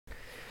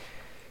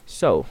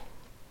So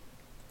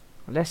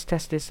let's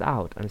test this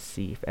out and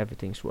see if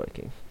everything's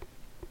working.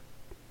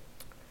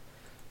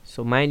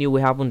 So mind you,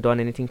 we haven't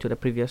done anything to the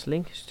previous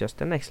link, it's just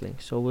the next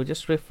link. So we'll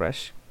just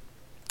refresh,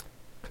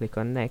 click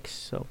on next.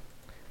 So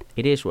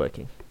it is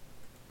working.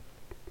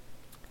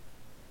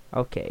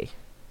 Okay,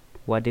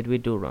 what did we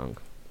do wrong?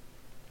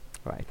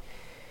 Right,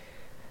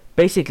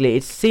 basically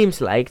it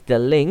seems like the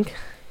link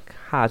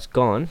has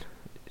gone,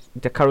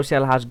 the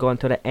carousel has gone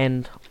to the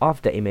end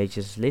of the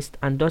images list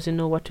and doesn't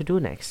know what to do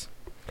next.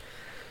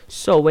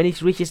 So when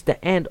it reaches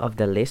the end of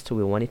the list,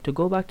 we want it to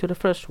go back to the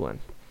first one.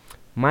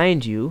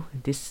 Mind you,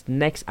 this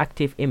next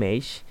active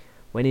image,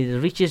 when it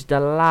reaches the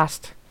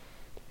last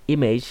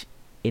image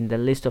in the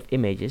list of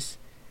images,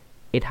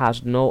 it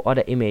has no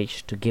other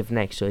image to give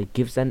next, so it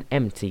gives an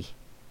empty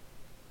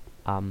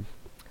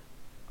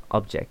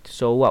object.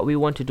 So what we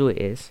want to do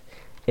is,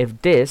 if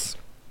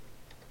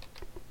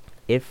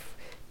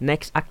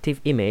next active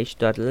image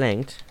dot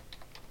length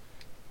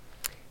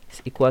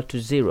is equal to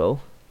 0,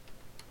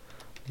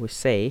 we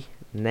say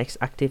next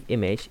active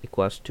image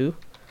equals to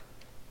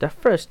the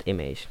first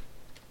image.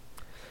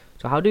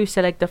 So how do you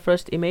select the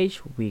first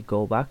image? We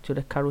go back to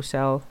the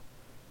carousel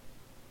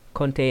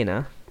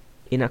container,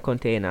 inner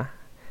container,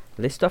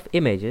 list of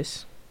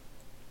images,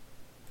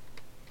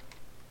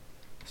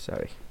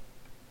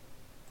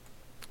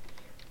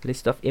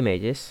 list of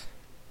images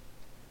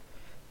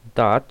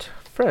dot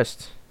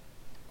first.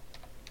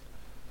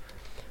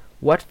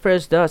 What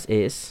first does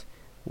is,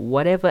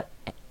 whatever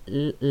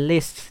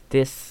list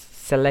this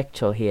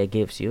selector here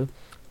gives you,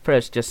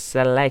 first just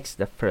selects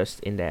the first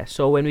in there.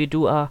 So when we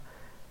do a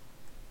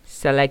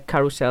select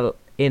carousel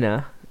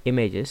inner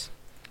images,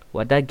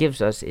 what that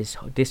gives us is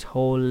this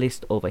whole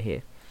list over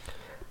here,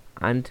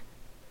 and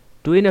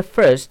doing a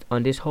first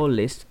on this whole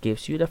list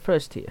gives you the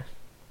first here,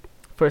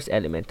 first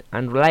element.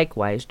 And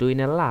likewise doing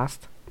a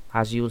last,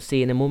 as you'll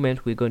see in a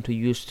moment, we're going to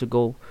use to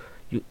go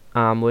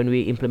when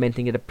we're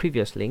implementing the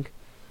previous link,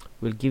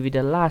 will give you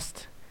the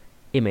last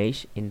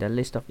image in the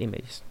list of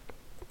images.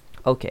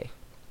 Okay,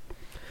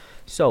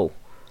 so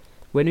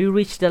when we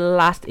reach the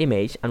last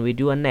image and we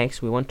do a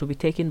next, we want to be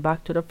taken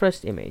back to the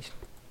first image.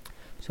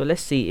 So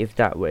let's see if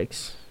that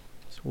works.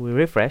 So we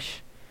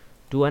refresh,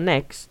 do a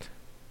next,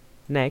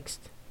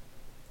 next,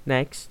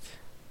 next,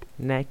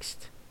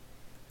 next,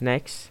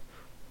 next,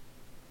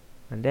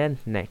 and then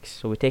next.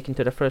 So we're taken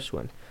to the first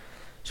one.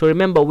 So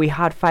remember, we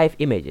had 5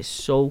 images,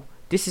 so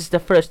this is the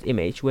first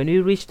image. When we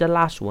reach the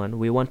last one,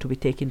 we want to be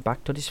taken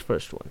back to this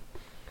first one.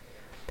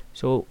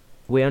 So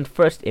we're on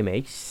first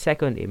image,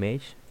 second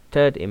image,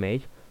 third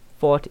image,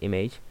 fourth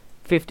image,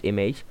 fifth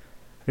image.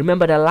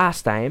 Remember the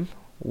last time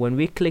when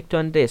we clicked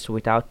on this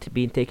without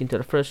being taken to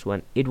the first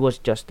one, it was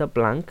just a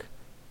blank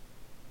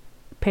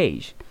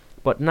page.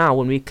 But now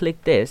when we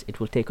click this, it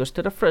will take us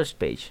to the first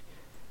page,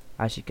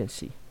 as you can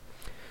see.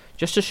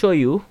 Just to show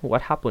you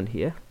what happened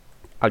here,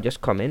 I'll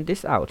just comment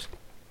this out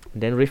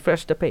and then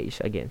refresh the page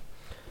again.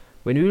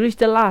 When we reach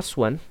the last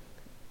one,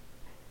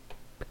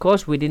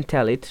 because we didn't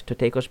tell it to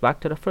take us back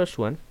to the first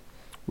one,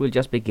 we'll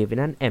just be given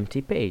an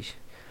empty page.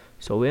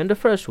 So we're on the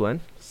first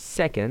one,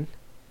 second,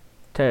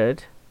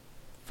 third,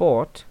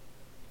 fourth,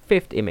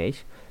 fifth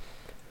image.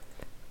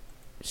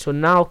 So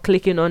now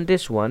clicking on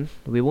this one,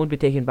 we won't be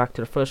taken back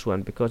to the first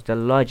one because the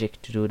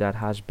logic to do that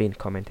has been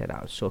commented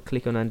out. So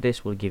clicking on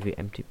this will give you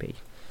empty page.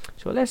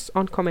 So let's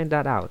uncomment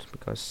that out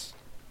because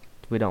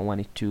we don't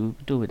want it to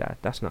do that.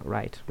 That's not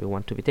right. We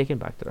want to be taken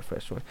back to the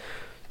first one.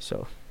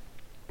 So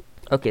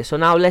okay, so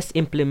now let's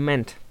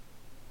implement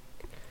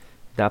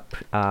the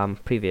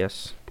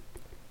previous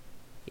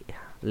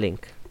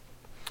link.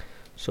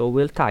 So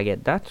we'll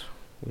target that.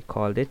 We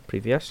called it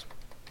previous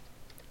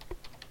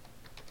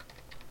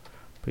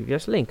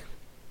link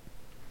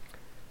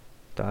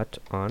dot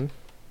on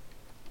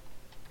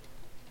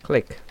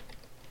click.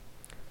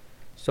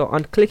 So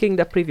on clicking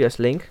the previous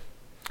link,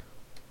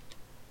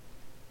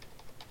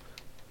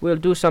 we'll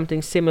do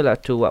something similar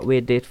to what we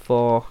did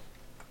for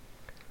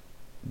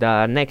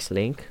the next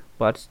link,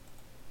 but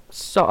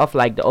sort of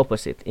like the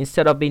opposite.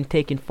 Instead of being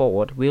taken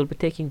forward, we'll be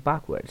taking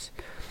backwards.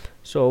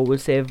 So we'll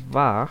say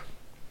var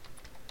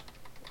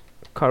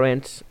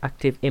current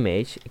active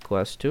image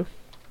equals to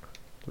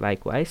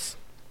likewise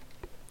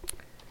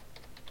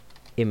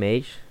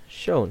image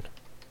shown,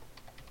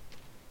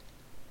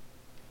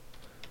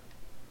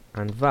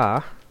 and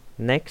var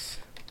next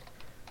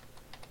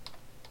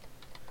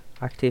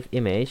active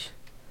image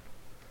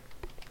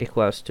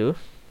equals to,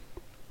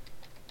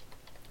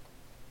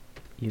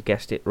 you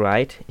guessed it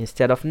right,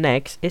 instead of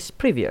next is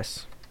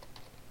previous.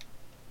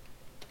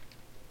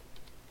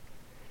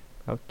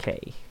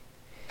 Okay,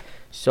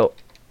 so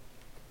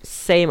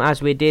same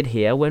as we did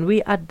here, when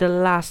we add the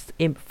last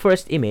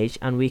first image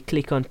and we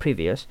click on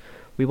previous,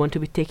 we want to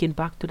be taken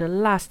back to the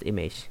last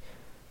image.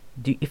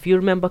 If you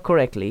remember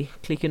correctly,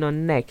 clicking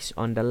on next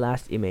on the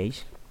last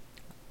image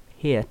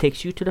here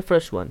takes you to the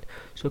first one.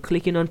 So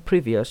clicking on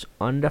previous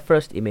on the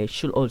first image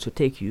should also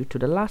take you to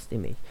the last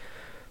image.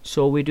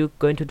 So we're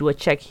going to do a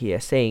check here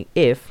saying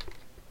if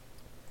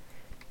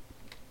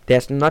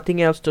there's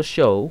nothing else to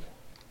show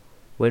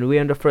when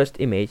we're on the first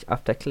image,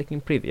 after clicking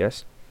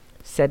previous,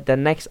 set the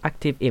next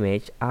active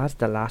image as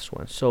the last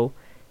one. So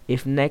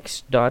if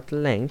next dot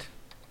length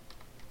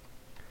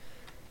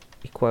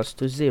equals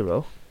to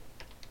 0,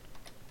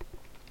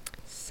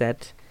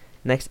 set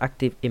next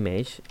active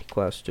image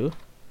equals to,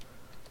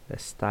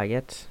 let's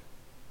target,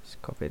 let's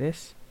copy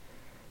this,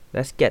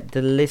 let's get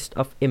the list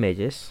of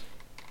images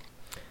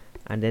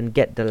and then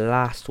get the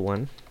last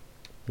one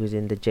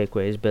using the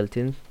jQuery's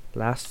built-in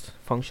last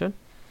function.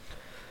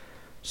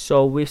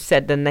 So we've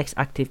set the next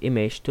active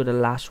image to the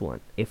last one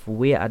if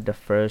we're at the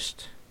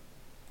first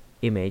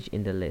image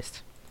in the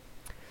list.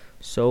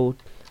 So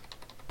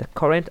the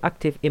current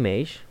active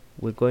image,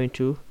 we're going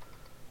to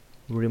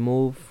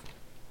remove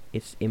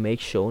its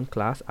image shown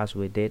class as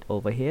we did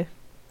over here.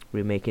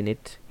 We're making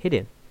it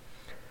hidden.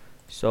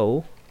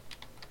 So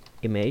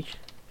image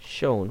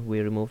shown, we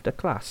remove the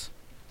class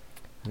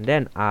and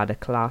then add a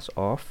class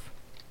of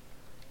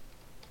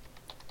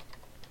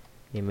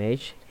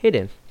image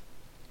hidden,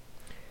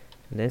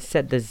 and then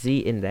set the z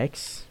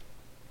index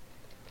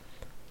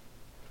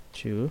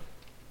to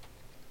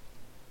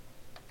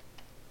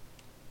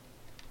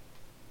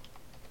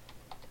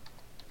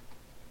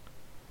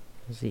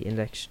z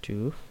index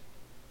to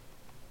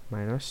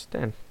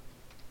 -10.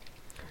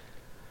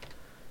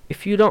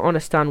 If you don't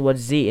understand what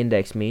z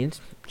index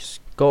means, just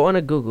go on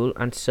a Google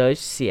and search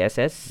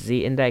CSS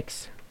z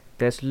index.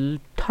 There's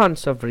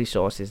tons of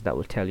resources that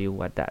will tell you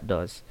what that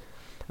does.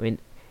 I mean,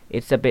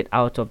 it's a bit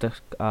out of the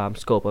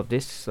scope of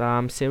this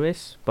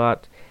series,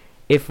 but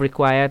if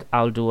required,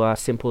 I'll do a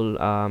simple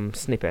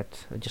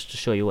snippet just to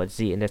show you what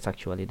z index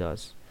actually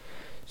does.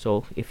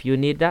 So if you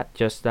need that,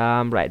 just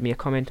write me a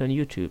comment on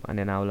YouTube and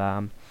then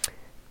I'll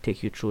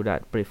take you through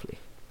that briefly.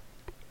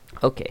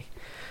 Okay,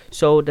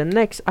 so the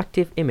next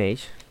active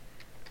image,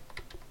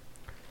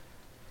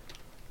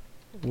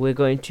 we're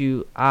going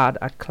to add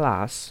a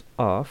class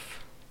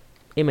of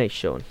image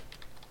shown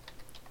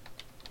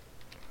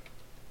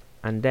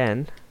and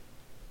then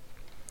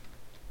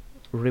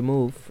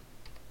remove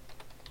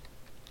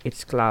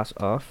its class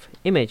of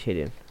image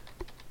hidden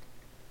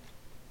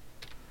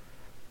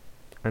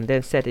and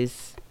then set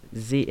its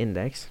z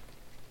index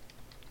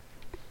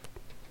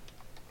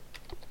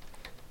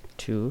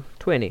to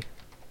 20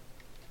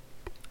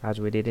 as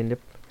we did in the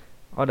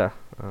other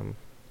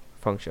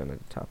function at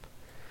the top.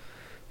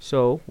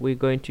 So we're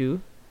going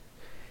to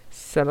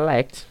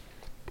select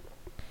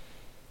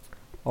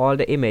all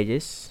the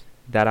images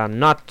that are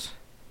not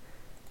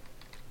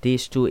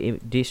these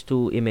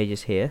two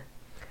images here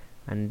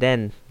and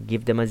then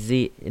give them a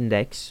z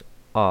index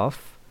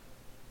of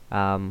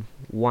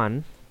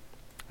 1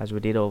 as we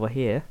did over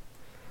here,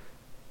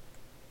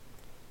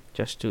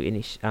 just to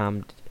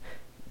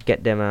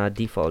get them a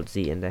default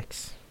z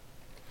index.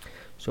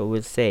 So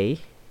we'll say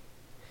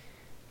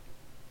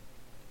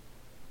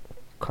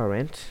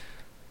current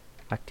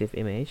active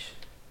image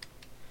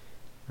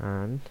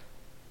and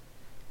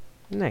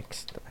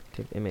next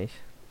active image.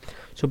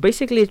 So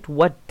basically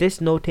what this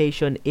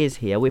notation is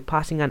here, we're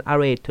passing an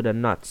array to the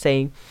not,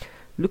 saying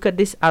look at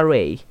this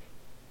array,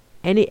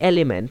 any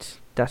element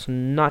that's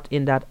not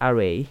in that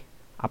array,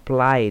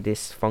 apply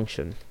this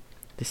function,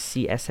 the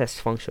CSS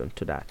function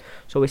to that.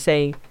 So we're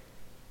saying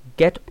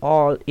get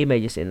all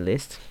images in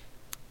list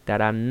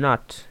that are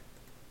not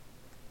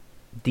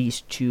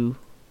these two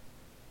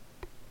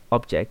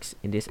objects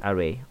in this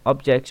array,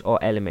 objects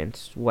or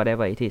elements,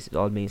 whatever it is, it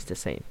all means the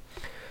same.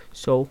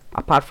 So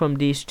apart from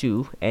these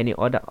two, any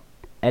other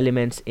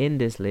elements in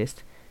this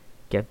list,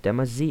 give them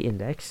a z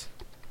index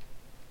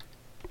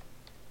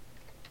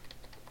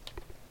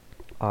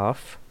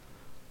of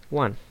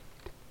 1.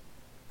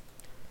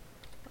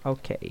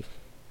 Okay,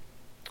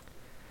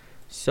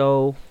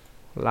 so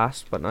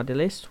last but not the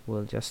least,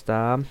 we'll just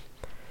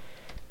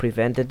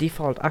prevent the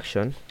default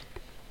action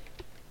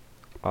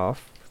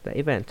of the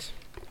event.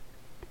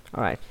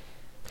 Alright,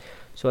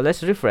 so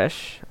let's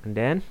refresh and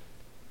then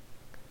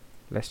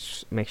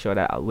let's make sure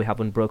that we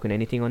haven't broken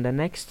anything on the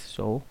next.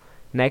 So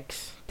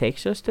next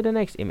takes us to the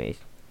next image.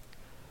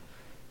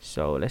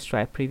 So let's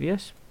try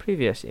previous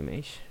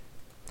image.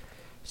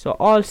 So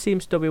all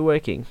seems to be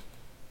working.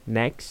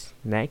 Next,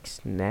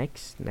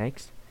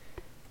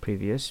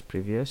 previous.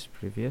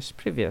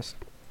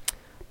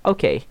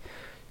 Okay,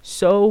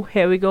 so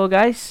here we go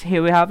guys,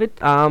 here we have it.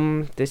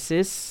 This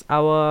is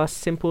our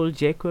simple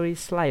jQuery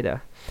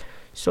slider.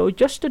 So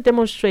just to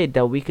demonstrate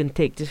that we can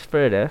take this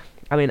further,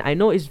 I mean, I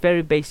know it's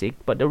very basic,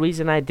 but the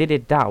reason I did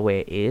it that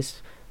way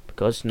is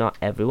because not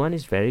everyone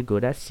is very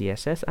good at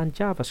CSS and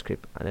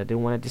JavaScript, and I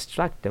didn't want to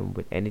distract them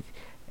with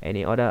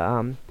any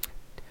other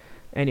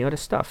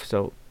stuff.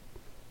 So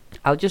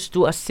I'll just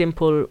do a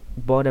simple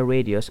border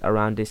radius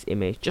around this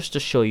image just to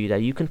show you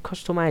that you can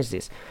customize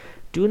this.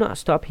 Do not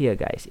stop here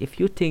guys. If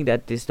you think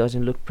that this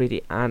doesn't look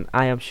pretty, and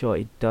I am sure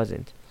it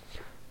doesn't,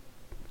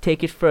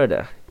 take it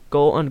further.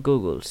 Go on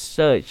Google,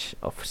 search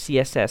of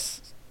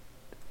CSS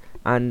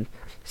and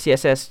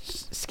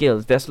CSS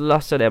skills. There's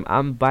lots of them.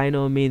 I'm by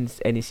no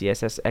means any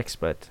CSS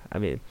expert. I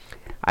mean,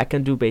 I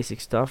can do basic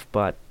stuff,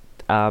 but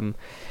I'm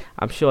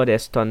sure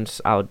there's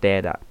tons out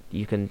there that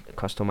you can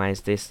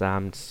customize this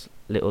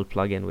little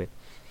plugin with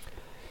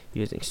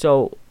using.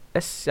 So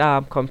let's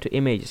come to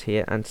images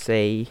here and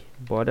say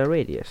border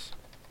radius.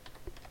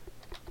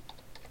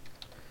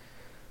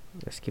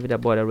 Let's give it a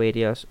border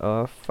radius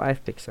of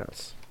 5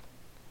 pixels.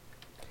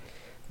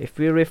 If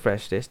we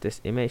refresh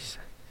this image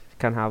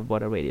can have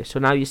border radius. So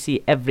now you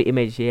see every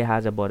image here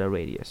has a border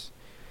radius.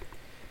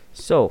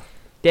 So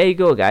there you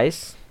go,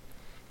 guys,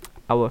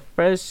 our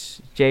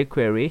first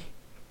jQuery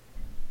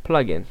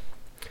plugin.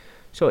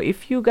 So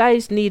if you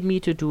guys need me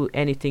to do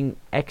anything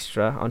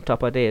extra on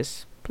top of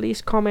this,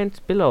 please comment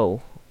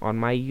below on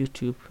my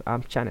YouTube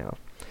channel,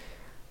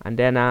 and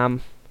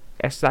then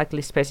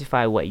exactly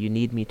specify what you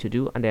need me to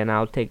do, and then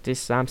I'll take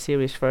this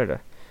series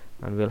further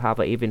and we'll have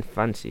an even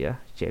fancier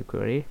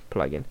jQuery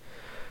plugin.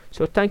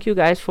 So thank you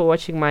guys for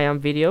watching my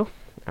video,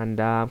 and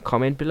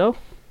comment below.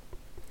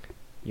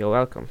 You're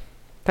welcome.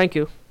 Thank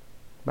you.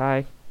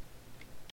 Bye.